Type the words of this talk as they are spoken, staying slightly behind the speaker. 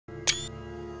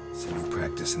So you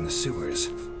practice in the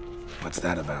sewers. What's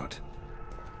that about?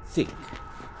 Think.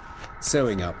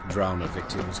 Sewing up drowner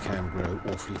victims can grow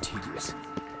awfully tedious.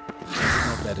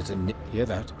 Not better to hear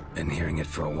that? Been hearing it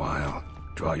for a while.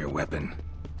 Draw your weapon.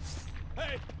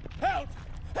 Hey! Help!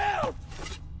 Help!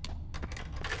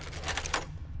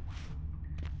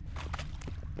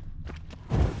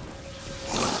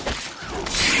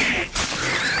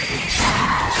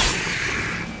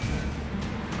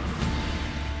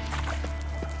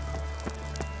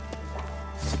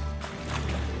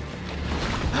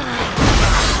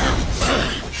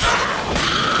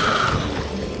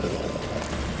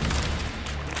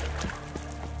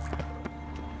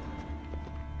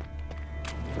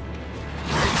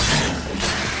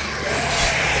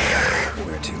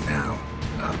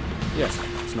 Yes,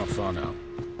 it's not far now.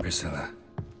 Priscilla,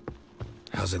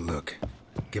 how's it look?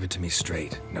 Give it to me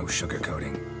straight, no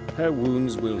sugarcoating. Her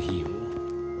wounds will heal,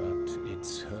 but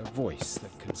it's her voice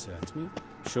that concerns me.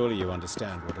 Surely you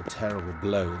understand what a terrible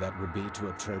blow that would be to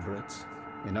a Troborots.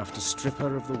 Enough to strip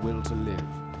her of the will to live.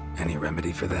 Any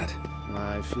remedy for that?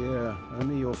 I fear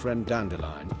only your friend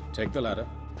Dandelion. Take the ladder.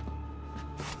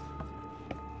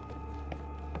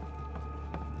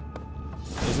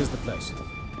 This is the place.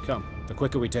 Come, the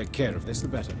quicker we take care of this, the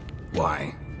better.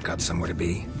 Why? Got somewhere to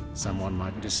be? Someone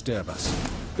might disturb us.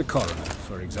 The coroner,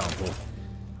 for example.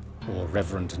 Or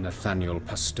Reverend Nathaniel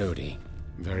Pastodi.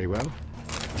 Very well.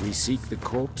 We seek the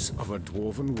corpse of a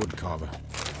dwarven woodcarver.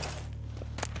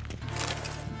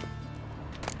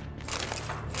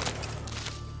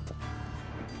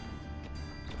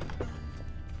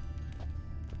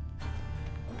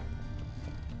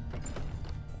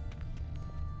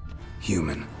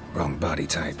 Human. Wrong body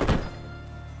type.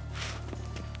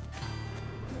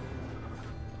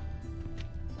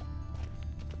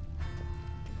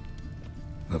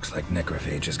 Looks like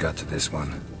necrophages got to this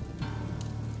one.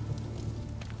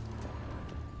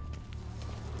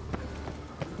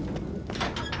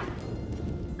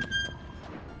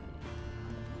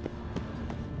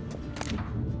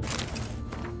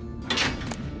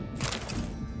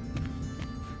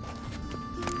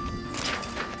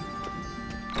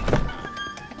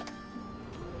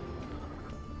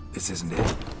 This isn't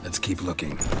it. Let's keep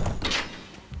looking.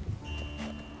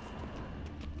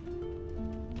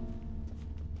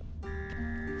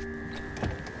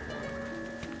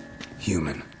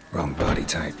 Human. Wrong body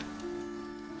type.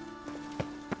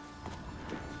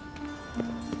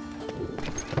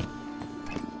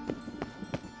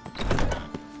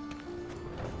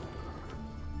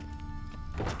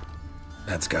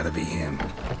 That's gotta be him.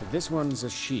 This one's a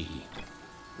she.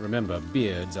 Remember,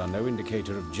 beards are no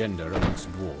indicator of gender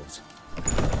amongst dwarves.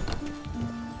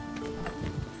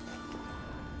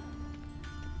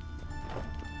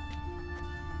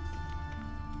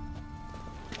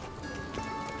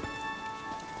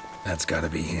 That's gotta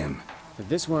be him.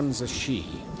 This one's a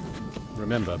she.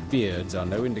 Remember, beards are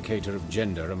no indicator of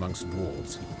gender amongst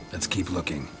dwarves. Let's keep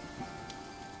looking.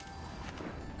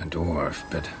 A dwarf,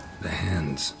 but the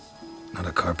hands. Not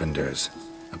a carpenter's.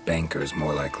 A banker's,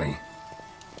 more likely.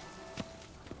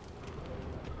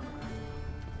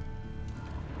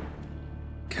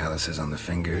 Calluses on the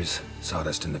fingers,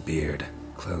 sawdust in the beard,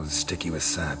 clothes sticky with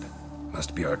sap.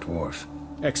 Must be our dwarf.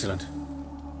 Excellent.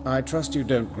 I trust you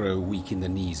don't grow weak in the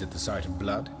knees at the sight of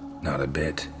blood? Not a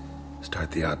bit.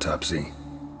 Start the autopsy.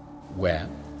 Where?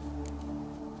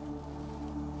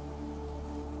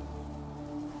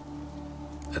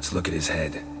 Let's look at his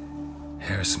head.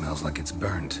 Hair smells like it's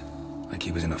burnt, like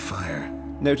he was in a fire.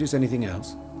 Notice anything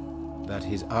else? That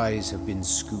his eyes have been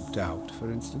scooped out,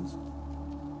 for instance?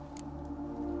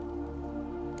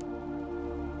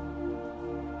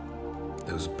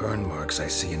 Those burn marks I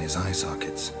see in his eye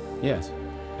sockets. Yes.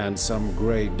 And some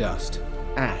grey dust.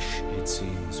 Ash, it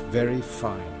seems. Very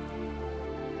fine.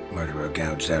 Murderer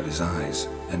gouged out his eyes,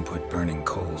 then put burning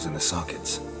coals in the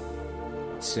sockets.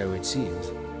 So it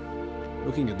seems.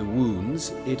 Looking at the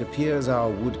wounds, it appears our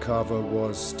woodcarver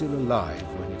was still alive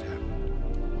when it happened.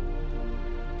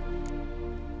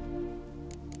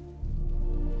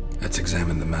 Let's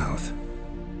examine the mouth.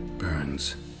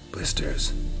 Burns,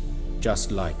 blisters.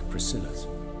 Just like Priscilla's.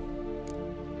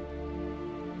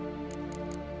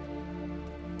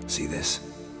 See this?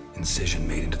 Incision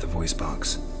made into the voice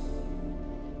box.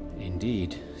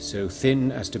 Indeed, so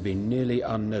thin as to be nearly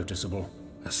unnoticeable.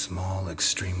 A small,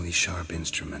 extremely sharp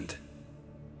instrument.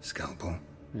 Scalpel?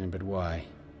 But why?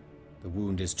 The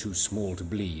wound is too small to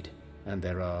bleed, and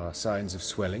there are signs of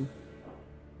swelling.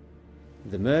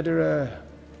 The murderer...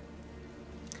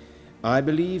 I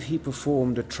believe he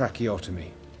performed a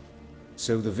tracheotomy,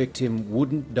 so the victim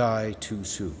wouldn't die too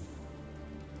soon.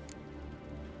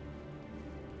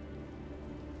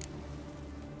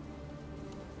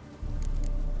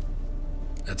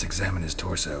 Let's examine his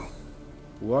torso.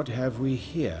 What have we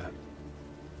here?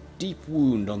 Deep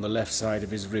wound on the left side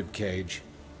of his rib cage,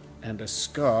 and a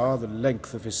scar the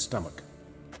length of his stomach.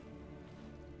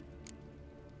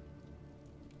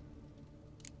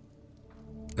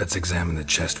 Let's examine the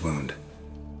chest wound.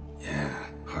 Yeah,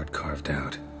 heart carved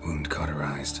out, wound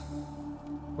cauterized.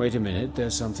 Wait a minute,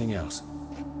 there's something else.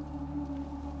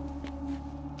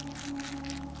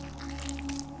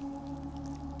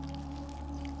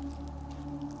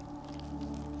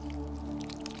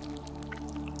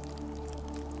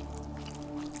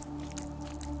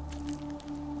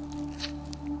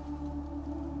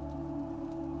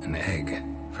 An egg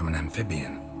from an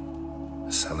amphibian.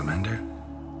 A salamander?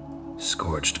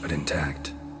 Scorched but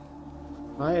intact.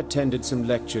 I attended some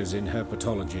lectures in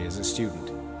herpetology as a student.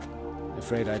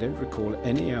 Afraid I don't recall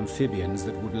any amphibians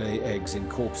that would lay eggs in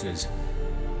corpses.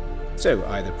 So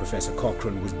either Professor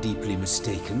Cochrane was deeply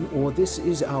mistaken, or this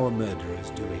is our murderer's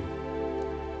doing.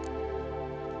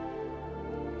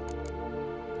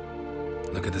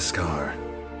 Look at the scar.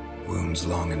 Wounds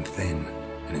long and thin,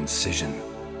 an incision,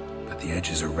 but the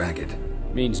edges are ragged.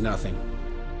 Means nothing.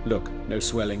 Look, no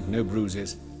swelling, no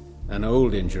bruises. An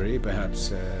old injury,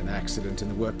 perhaps an accident in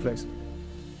the workplace.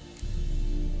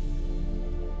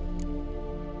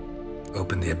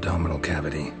 Open the abdominal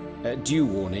cavity. Due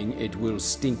warning, it will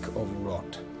stink of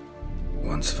rot.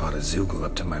 Once fought a Zeugl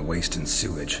up to my waist in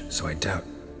sewage, so I doubt...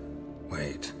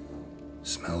 Wait.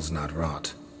 Smells not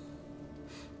rot.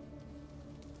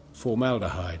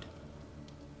 Formaldehyde.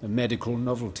 A medical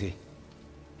novelty.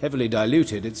 Heavily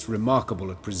diluted, it's remarkable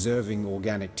at preserving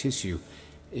organic tissue.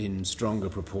 In stronger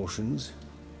proportions,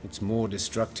 it's more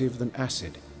destructive than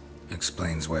acid.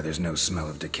 Explains why there's no smell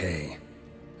of decay,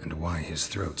 and why his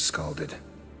throat's scalded.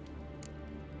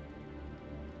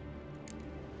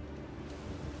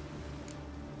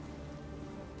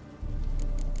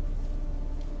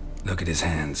 Look at his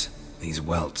hands. These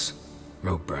welts.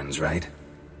 Rope burns, right?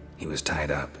 He was tied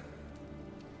up.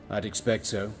 I'd expect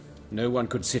so. No one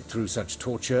could sit through such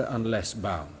torture unless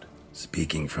bound.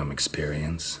 Speaking from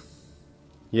experience?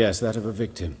 Yes, that of a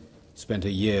victim. Spent a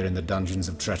year in the dungeons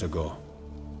of Tretogor.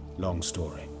 Long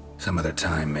story. Some other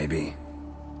time, maybe.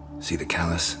 See the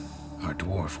callus? Our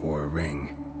dwarf wore a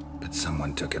ring, but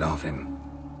someone took it off him.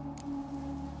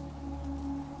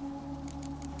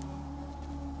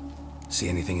 See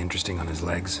anything interesting on his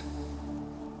legs?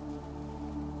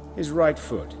 His right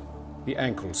foot. The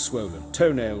ankle swollen,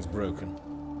 toenails broken.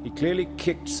 He clearly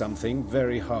kicked something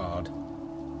very hard.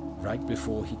 Right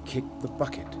before he kicked the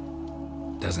bucket.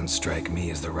 Doesn't strike me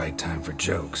as the right time for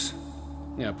jokes.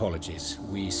 Apologies.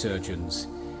 We surgeons,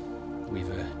 we've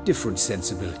a different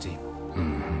sensibility.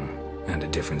 And a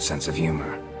different sense of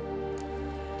humor.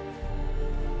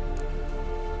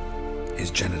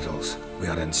 His genitals, we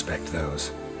ought to inspect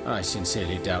those. I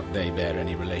sincerely doubt they bear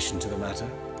any relation to the matter.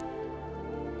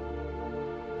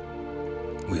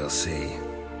 We'll see.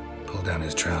 Pull down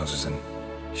his trousers and...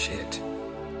 shit.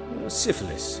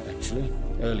 Syphilis, actually.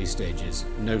 Early stages.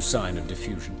 No sign of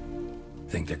diffusion.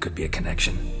 Think there could be a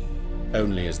connection?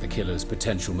 Only as the killer's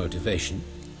potential motivation.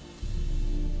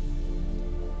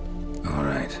 All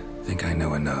right. Think I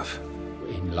know enough.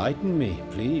 Enlighten me,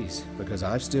 please, because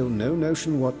I've still no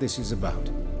notion what this is about.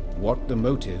 What the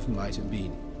motive might have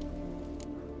been.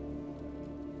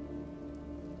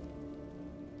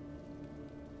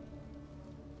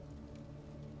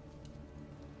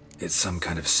 It's some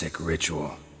kind of sick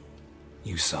ritual.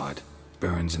 You saw it.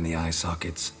 Burns in the eye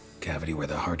sockets, cavity where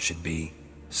the heart should be,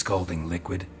 scalding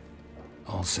liquid,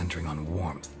 all centering on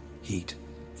warmth, heat,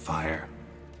 fire.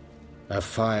 A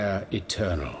fire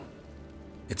eternal.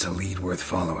 It's a lead worth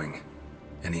following.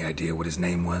 Any idea what his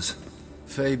name was?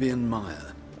 Fabian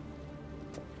Meyer.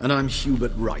 And I'm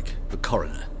Hubert Reich, the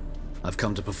coroner. I've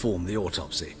come to perform the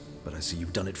autopsy, but I see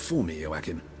you've done it for me,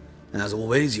 Joachim. As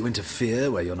always, you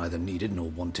interfere where you're neither needed nor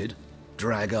wanted,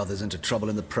 drag others into trouble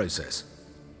in the process.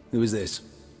 Who is this?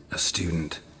 A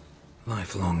student.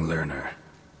 Lifelong learner.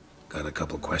 Got a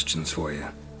couple questions for you.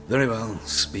 Very well,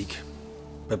 speak.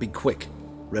 But be quick.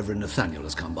 Reverend Nathaniel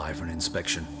has come by for an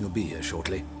inspection. He'll be here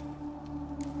shortly.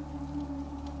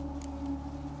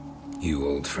 You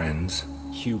old friends?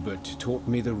 Hubert taught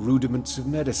me the rudiments of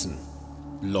medicine.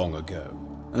 Long ago.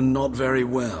 And not very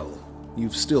well.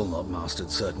 You've still not mastered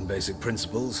certain basic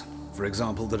principles. For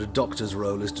example, that a doctor's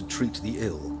role is to treat the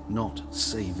ill, not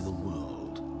save the world.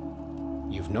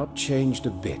 You've not changed a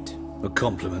bit. A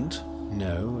compliment?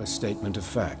 No, a statement of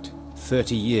fact.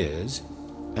 30 years,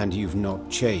 and you've not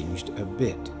changed a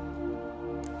bit.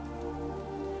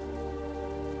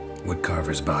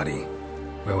 Woodcarver's body.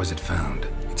 Where was it found?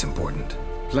 It's important.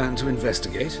 Plan to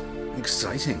investigate?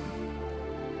 Exciting.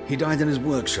 He died in his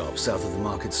workshop south of the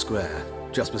market square,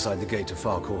 just beside the gate to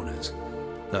Far Corners.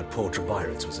 That poor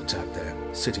Trebyritz was attacked there.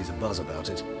 City's abuzz about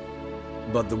it.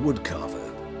 But the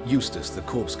woodcarver, Eustace the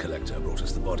corpse collector, brought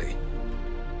us the body.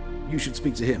 You should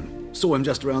speak to him. Saw him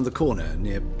just around the corner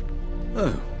near...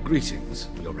 Oh, greetings,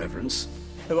 Your Reverence.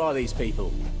 Who are these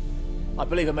people? I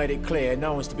believe I made it clear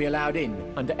no one's to be allowed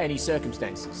in under any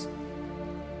circumstances.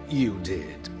 You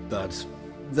did, but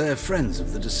they're friends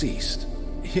of the deceased.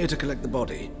 Here to collect the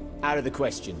body. Out of the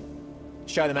question.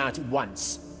 Show them out at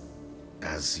once.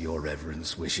 As Your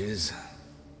Reverence wishes.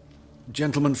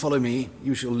 Gentlemen, follow me.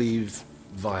 You shall leave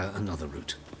via another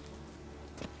route.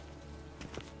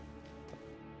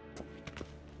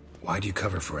 Why'd you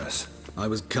cover for us? I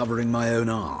was covering my own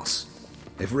arse.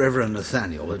 If Reverend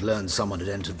Nathaniel had learned someone had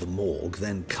entered the morgue,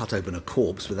 then cut open a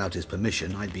corpse without his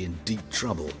permission, I'd be in deep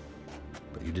trouble.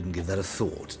 But you didn't give that a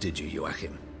thought, did you,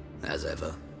 Joachim? As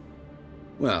ever.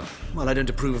 Well, while I don't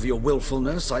approve of your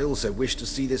willfulness, I also wish to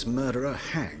see this murderer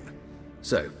hang.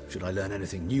 So, should I learn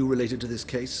anything new related to this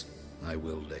case, I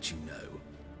will let you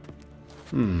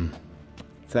know.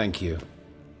 Thank you.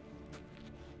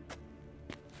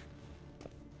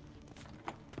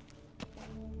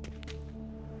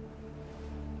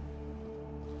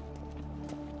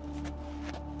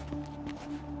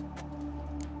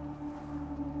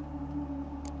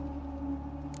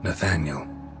 Nathaniel.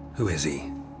 Who is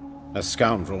he? A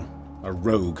scoundrel. A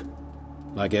rogue.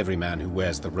 Like every man who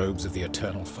wears the robes of the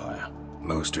Eternal Fire.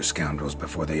 Most are scoundrels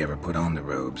before they ever put on the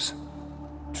robes.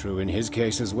 True in his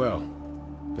case as well.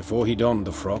 Before he donned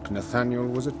the frock, Nathaniel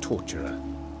was a torturer.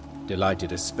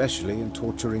 Delighted especially in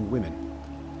torturing women.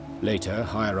 Later,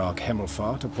 Hierarch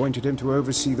Hemmelfart appointed him to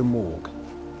oversee the morgue.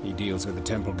 He deals with the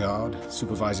temple guard,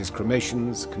 supervises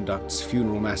cremations, conducts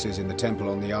funeral masses in the temple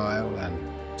on the Isle, and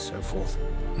so forth.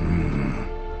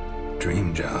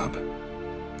 Dream job.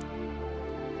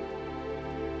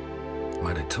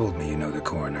 Might have told me you know the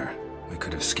coroner. We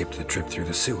could have skipped the trip through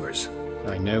the sewers.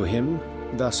 I know him,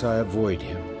 thus I avoid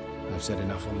him. I've said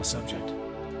enough on the subject.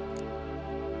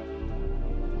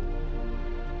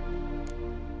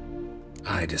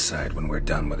 I decide when we're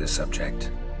done with this subject.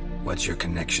 What's your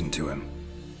connection to him?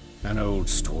 An old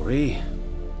story,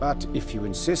 but if you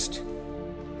insist...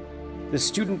 The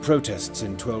student protests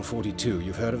in 1242,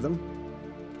 you've heard of them?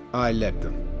 I led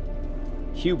them.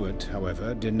 Hubert,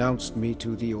 however, denounced me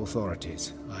to the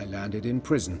authorities. I landed in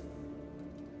prison.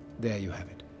 There you have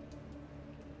it.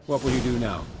 What will you do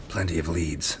now? Plenty of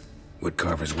leads.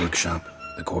 Woodcarver's workshop,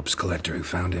 the corpse collector who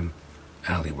found him,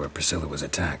 alley where Priscilla was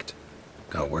attacked.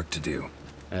 Got work to do.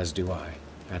 As do I.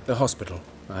 At the hospital.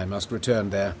 I must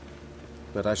return there.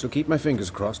 But I shall keep my fingers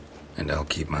crossed. And I'll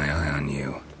keep my eye on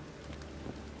you.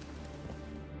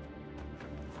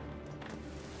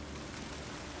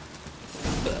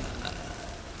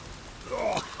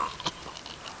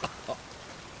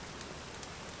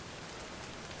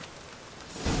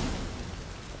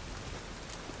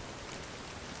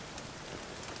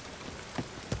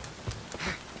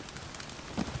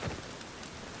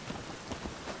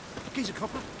 Geezer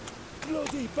copper.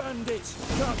 Bloody bandits!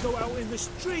 Can't go out in the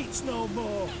streets no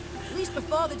more! At least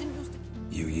before they didn't used to...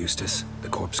 You Eustace, the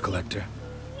corpse collector?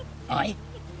 Aye?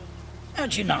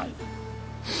 How'd you know?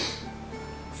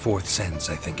 Fourth sense,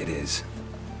 I think it is.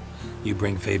 You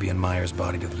bring Fabian Meyer's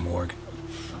body to the morgue?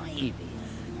 Fabian...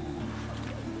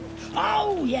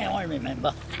 Oh, yeah, I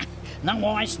remember. No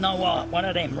eyes, no heart, one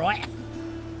of them, right?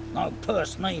 No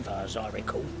purse neither, as I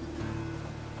recall.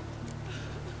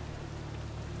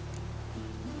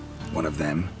 One of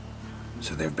them?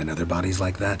 So there've been other bodies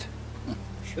like that?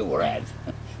 Sure have.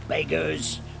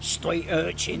 Beggars, street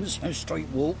urchins, and street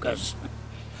walkers.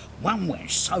 One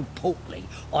went so portly,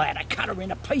 I had to cut her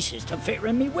into pieces to fit her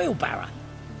in me wheelbarrow.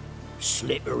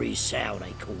 Slippery sow,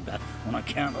 they called her, on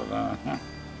account of her.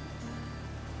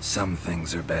 Some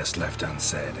things are best left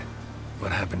unsaid.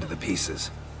 What happened to the pieces?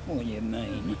 What do you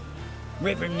mean?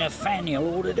 Reverend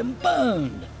Nathaniel ordered them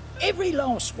burned. Every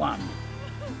last one.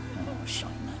 Oh, shame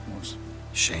that was.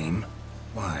 Shame?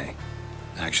 Why?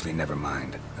 Actually, never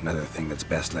mind. Another thing that's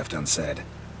best left unsaid.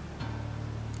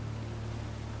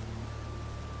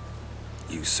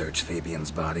 You searched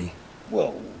Fabian's body?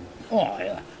 Well,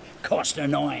 I cast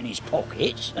an eye in his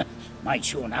pockets, made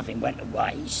sure nothing went to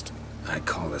waste. I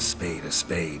call a spade a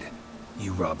spade.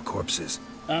 You rob corpses.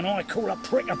 And I call a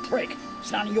prick a prick.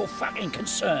 It's none of your fucking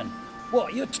concern.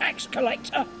 What, you tax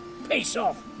collector? Piss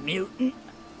off, mutant.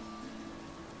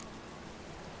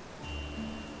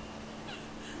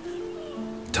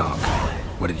 Talk.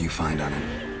 What did you find on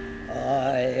him?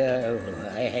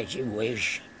 As you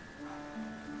wish.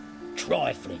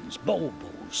 Triflings,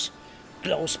 baubles,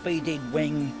 glass-beaded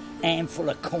ring, handful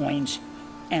of coins,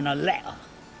 and a letter.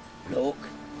 Look,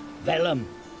 vellum,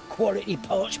 quality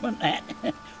parchment that.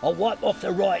 I'll wipe off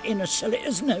the writing and sell it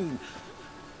as new.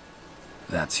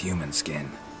 That's human skin.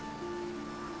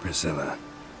 Priscilla.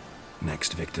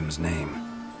 Next victim's name.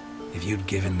 If you'd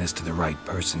given this to the right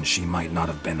person, she might not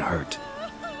have been hurt.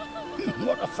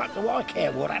 What the fuck do I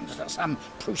care what happens to some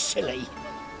Priscilla?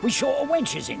 We short of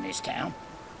wenches in this town.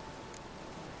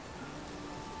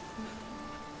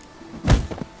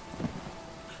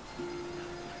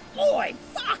 Oi,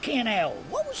 fucking hell!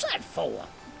 What was that for?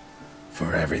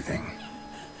 For everything.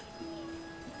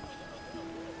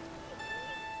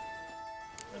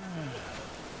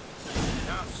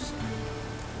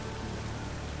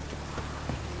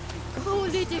 Oh,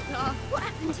 Lydica, what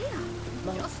happened here?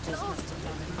 Monsters must have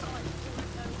done it.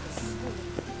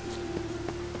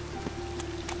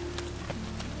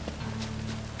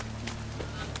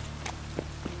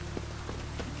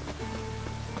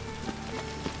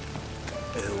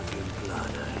 Elven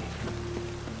blood, eh?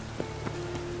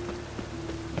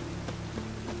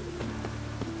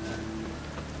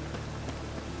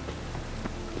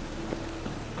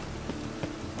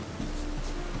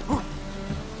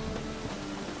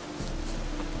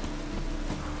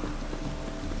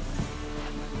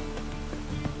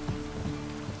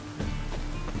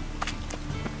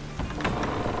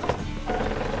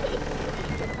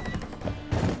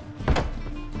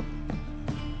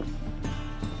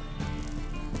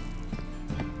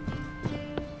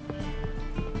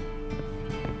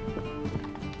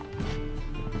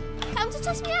 Come to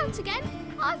toss me out again?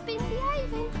 I've been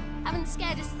behaving. Haven't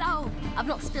scared a soul. I've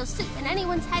not spilled soup in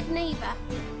anyone's head neither.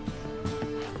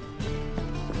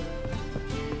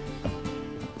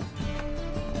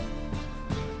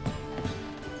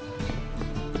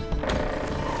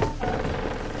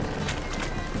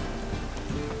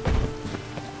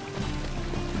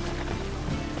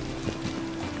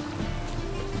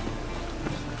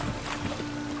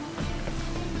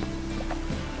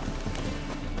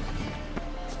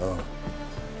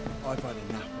 I've had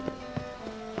enough.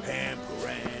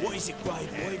 Pamperan. What is it, Grey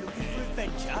Boy? Looking for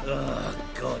adventure? Oh,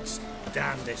 God's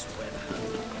damn this weather.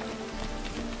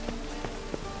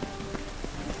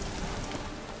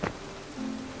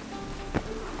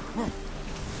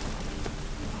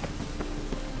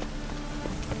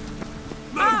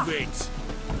 Move it!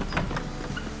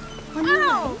 On your way?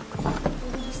 Or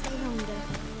will you stay longer?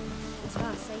 It's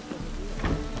far safer with you.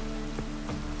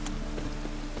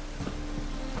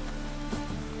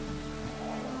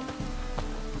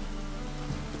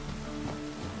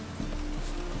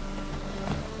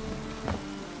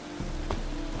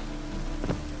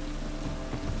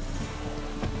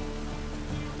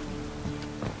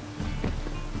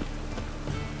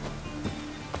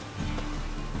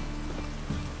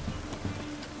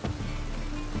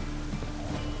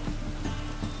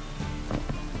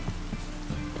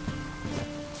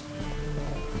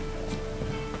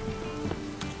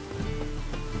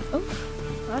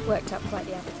 Oof, I've worked up quite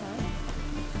the appetite.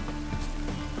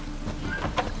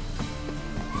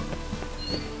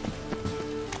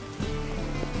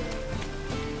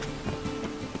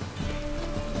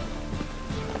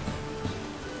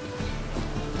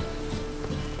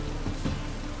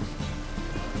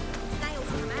 Snails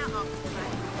come out after the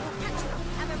rain. Catch them,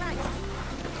 have a race.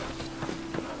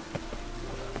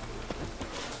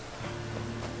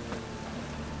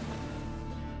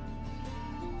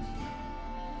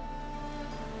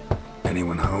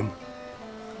 Anyone home?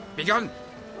 Begone,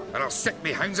 or I'll sick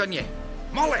me hounds on you.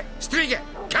 Molly, Striga,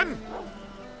 come!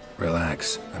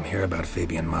 Relax. I'm here about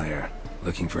Fabian Meyer,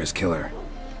 looking for his killer.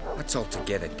 That's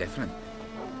altogether different.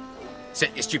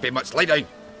 Sit, you stupid mutts, lie down.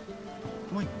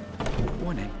 Come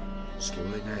on in.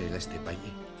 Slowly now, lest they bite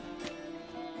you.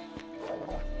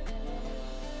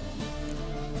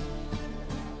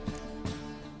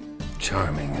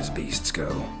 Charming as beasts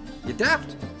go. You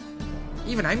daft?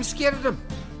 Even I'm scared of them.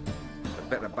 A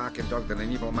better barking dog than an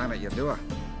evil man at your door.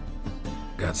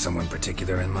 Got someone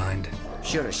particular in mind?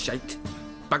 Sure as shite.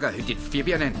 Bugger who did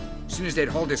Fabian in. As soon as they'd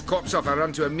hauled his corpse off, I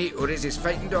run to a mate who raises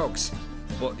fighting dogs.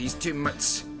 Bought these 2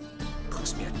 mutts.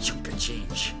 Cost me a chunk of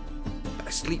change. But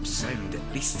I sleep sound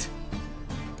at least.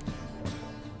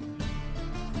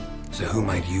 So who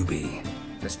might you be?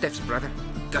 The Stiff's brother.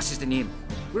 Gus is the name.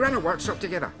 We ran a workshop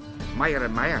together. Meyer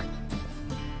and Meyer.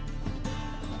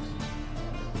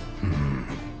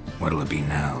 What'll it be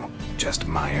now? Just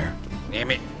Meyer? Name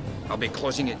it. I'll be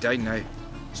closing it down now.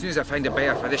 As soon as I find a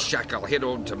buyer for this shack, I'll head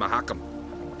on to Mahakam.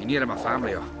 Be near my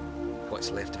family, or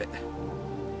what's left of it.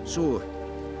 So,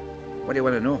 what do you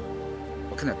want to know?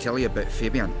 What can I tell you about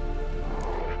Fabian?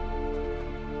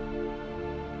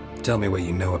 Tell me what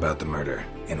you know about the murder,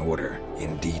 in order,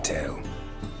 in detail.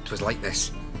 It was like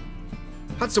this.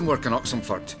 Had some work in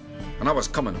Oxenford, and I was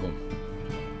coming home.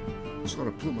 Saw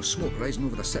a plume of smoke rising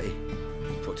over the city.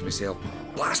 Thought to myself,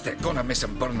 blast it, gonna miss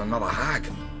him burn another hag.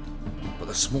 But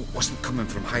the smoke wasn't coming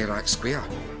from Hyrax Square.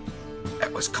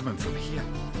 It was coming from here.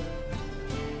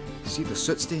 See the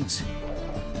soot stains?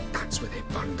 That's where they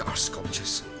burned our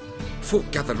sculptures. Folk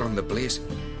gathered round the blaze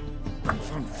and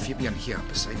found Fabian here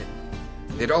beside it.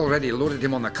 They'd already loaded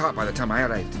him on the cart by the time I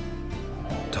arrived.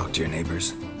 Talk to your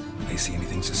neighbors. They see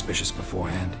anything suspicious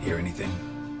beforehand? Hear anything?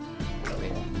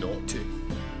 Claimed not to.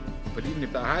 But even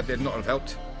if they had, they'd not have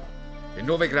helped. In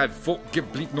Novigrad, folk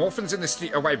give bleeding orphans in the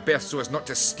street a wide berth so as not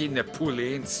to stain their poor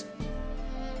lanes.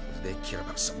 They care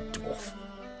about some dwarf.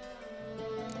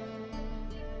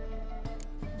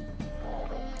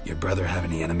 Your brother have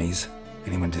any enemies?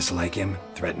 Anyone dislike him?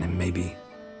 Threaten him, maybe?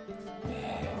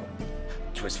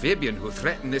 'Twas Fabian who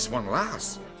threatened this one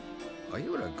last. Oh,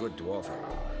 you were a good dwarf,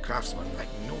 a craftsman like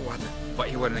no other.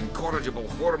 But you were an incorrigible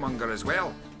whoremonger as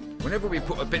well. Whenever we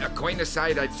put a bit of coin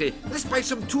aside, I'd say, let's buy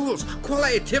some tools,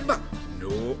 quality timber.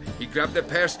 No, he grabbed the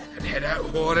purse and head out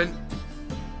whoring.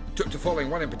 Took to following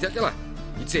one in particular.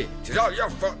 He'd say, "'Tis all your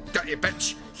fault, dirty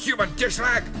bitch, human dish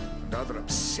rag," and other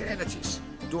obscenities.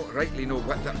 Don't rightly know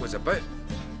what that was about.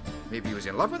 Maybe he was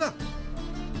in love with her.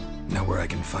 Know where I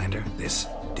can find her? This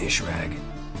dish rag?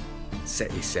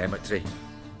 City cemetery.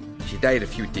 She died a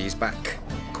few days back,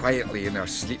 quietly in her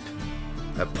sleep.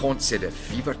 A Pont said a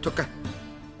fever took her.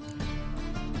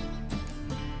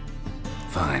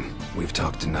 Fine, we've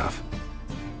talked enough.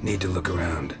 Need to look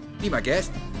around. Be my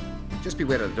guest. Just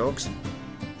beware of the dogs.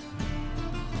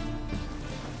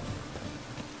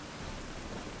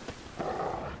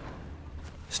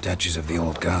 Statues of the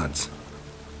old gods.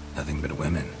 Nothing but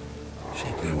women.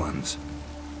 Shapely ones.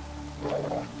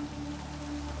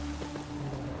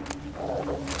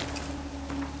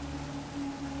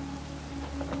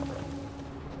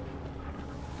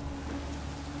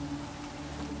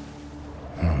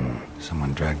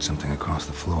 Someone dragged something across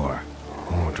the floor.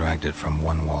 Or dragged it from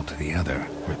one wall to the other,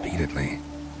 repeatedly.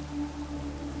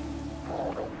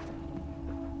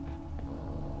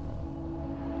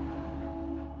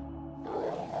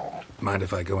 Mind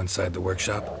if I go inside the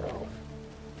workshop?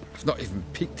 I've not even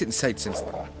peeked inside since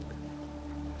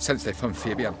they found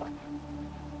Fabian.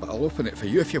 But I'll open it for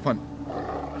you if you want.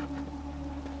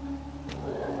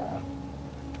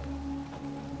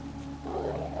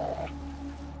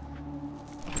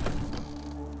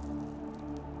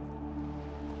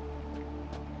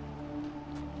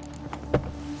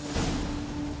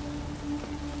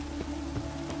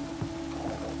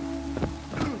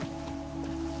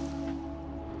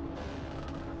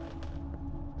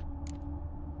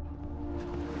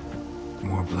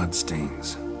 More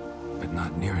bloodstains, but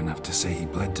not near enough to say he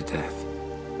bled to death.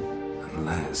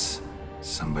 Unless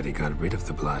somebody got rid of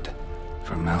the blood.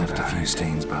 Formaldehyde. Left a few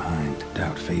stains behind.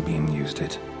 Doubt Fabian used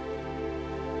it.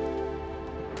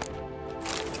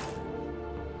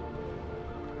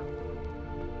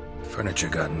 Furniture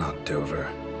got knocked over.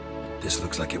 This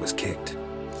looks like it was kicked.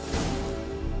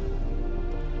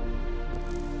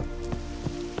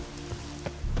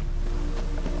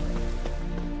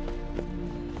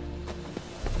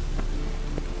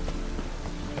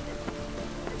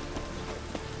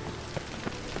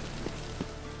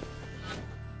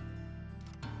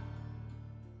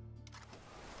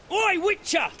 Oi,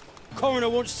 Witcher! Coroner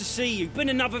wants to see you. Been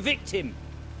another victim.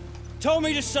 Told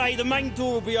me to say the main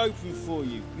door will be open for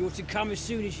you. You're to come as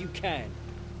soon as you can.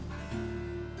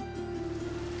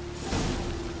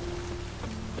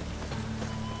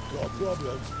 Got a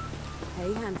problem?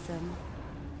 Hey, handsome.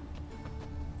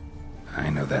 I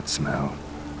know that smell.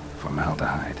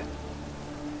 Formaldehyde.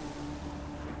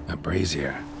 A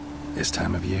brazier. This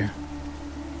time of year?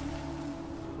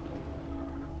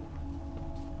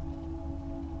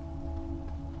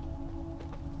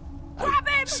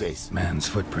 Man's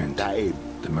footprint.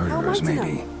 The murderer's,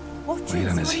 maybe. Laid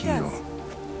on his heel.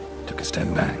 Took a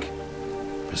step back.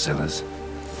 Priscilla's.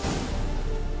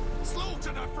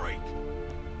 Slaughter the freak!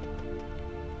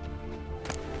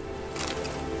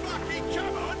 Fucking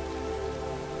come on!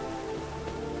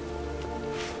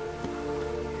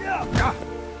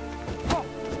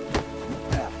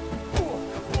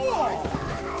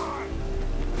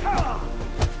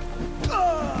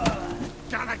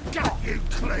 Gonna gut you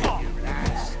clean, you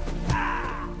lass!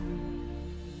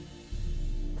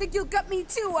 Think you'll gut me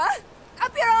too, huh?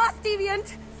 Up your ass,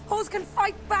 deviant! Hoes can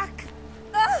fight back!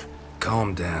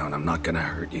 Calm down, I'm not gonna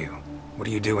hurt you. What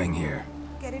are you doing here?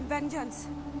 Getting vengeance.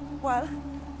 Well,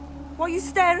 why are you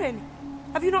staring?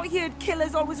 Have you not heard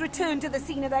killers always return to the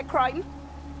scene of their crime?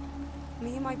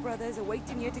 Me and my brothers are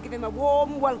waiting here to give him a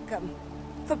warm welcome.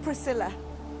 For Priscilla.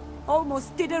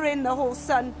 Almost did her in, the whole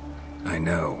son. I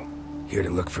know. Here to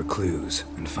look for clues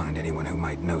and find anyone who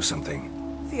might know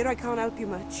something. Fear I can't help you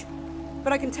much.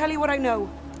 But I can tell you what I know.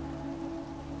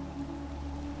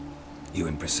 You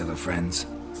and Priscilla friends?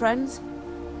 Friends?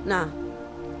 Nah.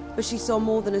 But she saw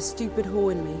more than a stupid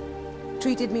whore in me.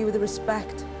 Treated me with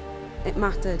respect. It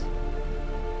mattered.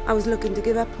 I was looking to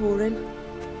give up whoring.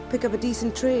 Pick up a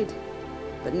decent trade.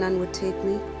 But none would take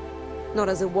me. Not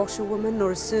as a washerwoman,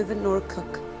 nor a servant, nor a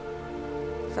cook.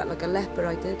 Felt like a leper,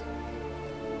 I did.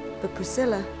 But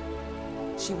Priscilla,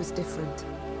 she was different.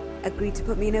 Agreed to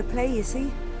put me in her play, you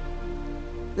see.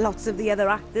 Lots of the other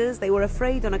actors, they were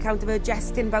afraid on account of her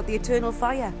jesting about the eternal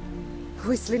fire.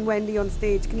 Whistling Wendy on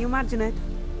stage, can you imagine it?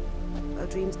 Well,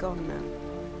 dream's gone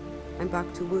now. I'm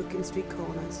back to working street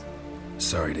corners.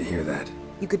 Sorry to hear that.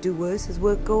 You could do worse as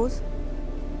work goes.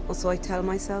 Or so I tell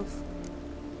myself.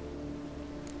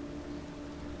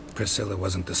 Priscilla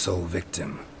wasn't the sole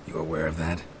victim. You aware of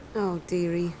that? Oh,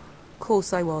 dearie. Of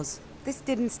course I was. This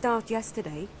didn't start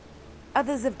yesterday.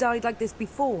 Others have died like this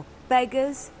before.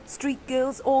 Beggars, street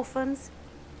girls, orphans.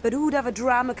 But who'd have a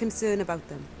drama concern about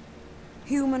them?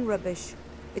 Human rubbish.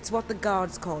 It's what the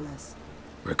guards call us.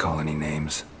 Recall any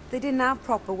names? They didn't have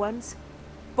proper ones.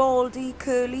 Baldy,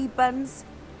 curly, buns.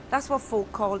 That's what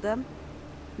folk called them.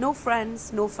 No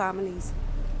friends, no families.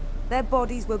 Their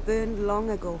bodies were burned long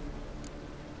ago.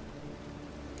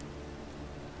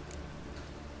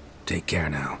 Take care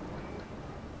now.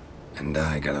 And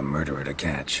I got a murderer to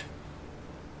catch.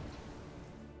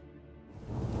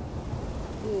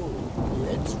 Oh,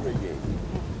 let's ring it.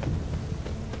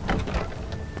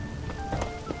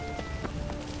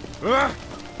 Ah!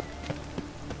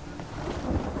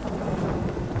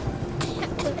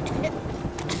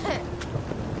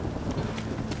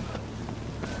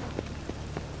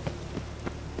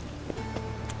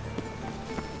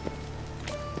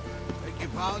 Beg your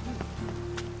pardon?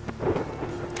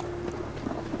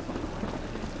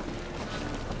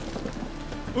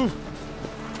 Ooh.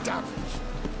 Damn it.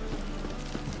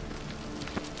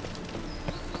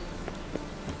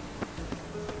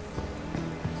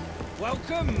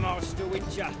 Welcome, Master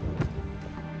Witcher.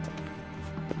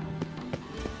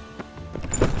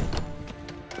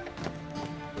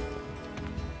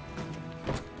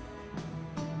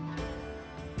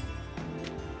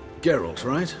 Geralt,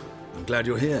 right? I'm glad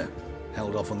you're here.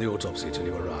 Held off on the autopsy till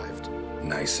you arrived.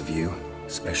 Nice of you,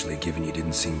 especially given you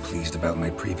didn't seem pleased about my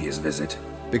previous visit.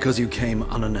 Because you came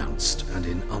unannounced and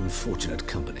in unfortunate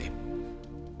company.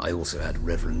 I also had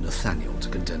Reverend Nathaniel to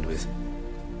contend with.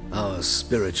 Our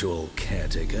spiritual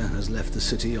caretaker has left the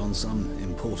city on some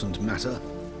important matter,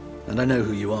 and I know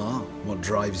who you are, what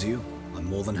drives you. I'm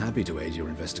more than happy to aid your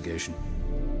investigation.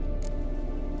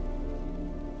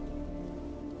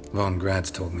 Von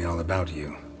Gratz told me all about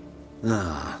you.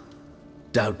 Ah,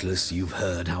 doubtless you've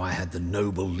heard how I had the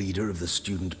noble leader of the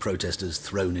student protesters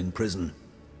thrown in prison.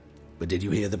 But did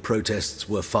you hear the protests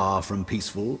were far from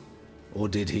peaceful, or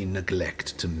did he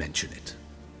neglect to mention it?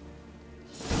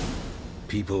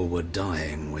 People were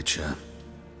dying, Witcher.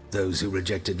 Those who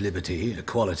rejected liberty,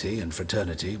 equality, and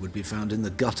fraternity would be found in the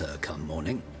gutter come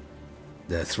morning.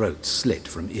 Their throats slit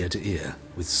from ear to ear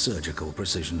with surgical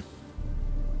precision.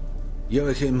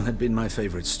 Joachim had been my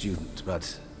favorite student,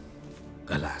 but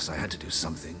alas, I had to do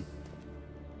something.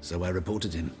 So I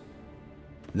reported him.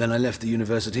 Then I left the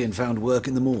university and found work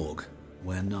in the morgue,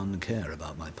 where none care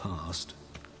about my past.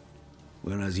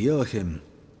 Whereas Joachim,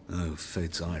 oh,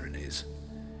 fate's ironies.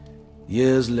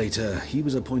 Years later, he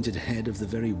was appointed head of the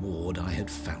very ward I had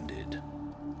founded.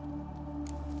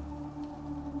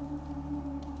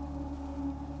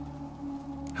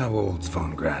 How old's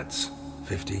Von Gratz?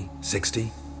 50?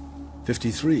 60?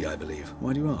 53, I believe.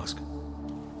 Why do you ask?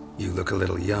 You look a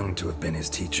little young to have been his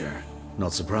teacher.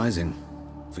 Not surprising.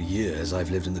 For years,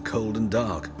 I've lived in the cold and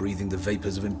dark, breathing the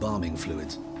vapors of embalming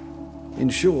fluids. In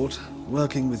short,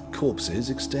 working with corpses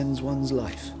extends one's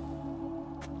life.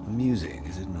 Amusing,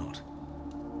 is it not?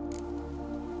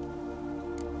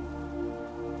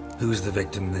 Who's the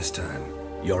victim this time?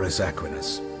 Joris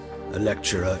Aquinas, a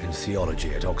lecturer in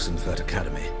theology at Oxenfurt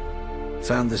Academy.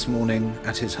 Found this morning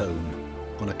at his home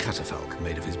on a catafalque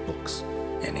made of his books.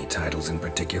 Any titles in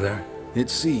particular? It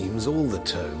seems all the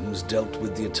tomes dealt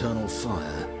with the eternal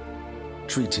fire.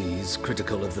 Treatises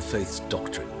critical of the faith's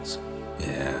doctrines.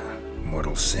 Yeah,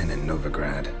 mortal sin in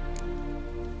Novigrad.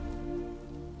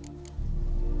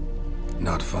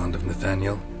 Not fond of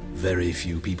Nathaniel? Very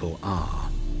few people are.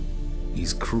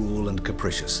 He's cruel and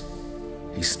capricious.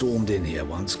 He stormed in here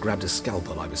once, grabbed a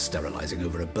scalpel I was sterilizing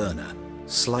over a burner,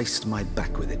 sliced my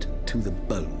back with it to the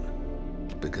bone,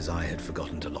 because I had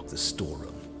forgotten to lock the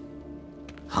storeroom.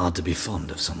 Hard to be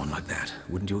fond of someone like that,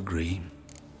 wouldn't you agree?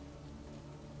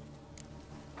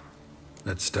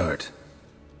 Let's start.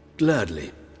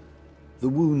 Gladly. The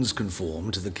wounds conform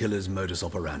to the killer's modus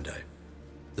operandi.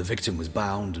 The victim was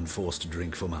bound and forced to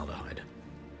drink formaldehyde.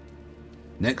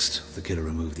 Next, the killer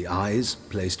removed the eyes,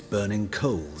 placed burning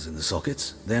coals in the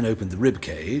sockets, then opened the rib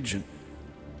cage and...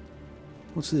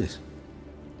 What's this?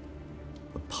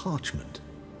 A parchment.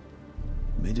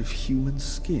 Made of human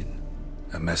skin.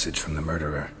 A message from the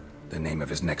murderer. The name of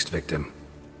his next victim.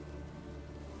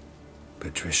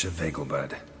 Patricia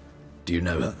Vegelbud. Do you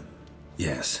know her?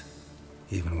 Yes.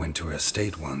 Even went to her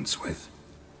estate once with...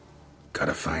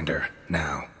 Gotta find her,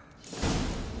 now.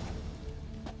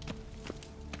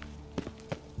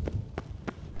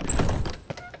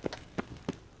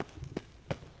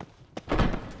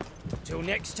 Till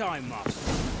next time,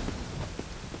 Master.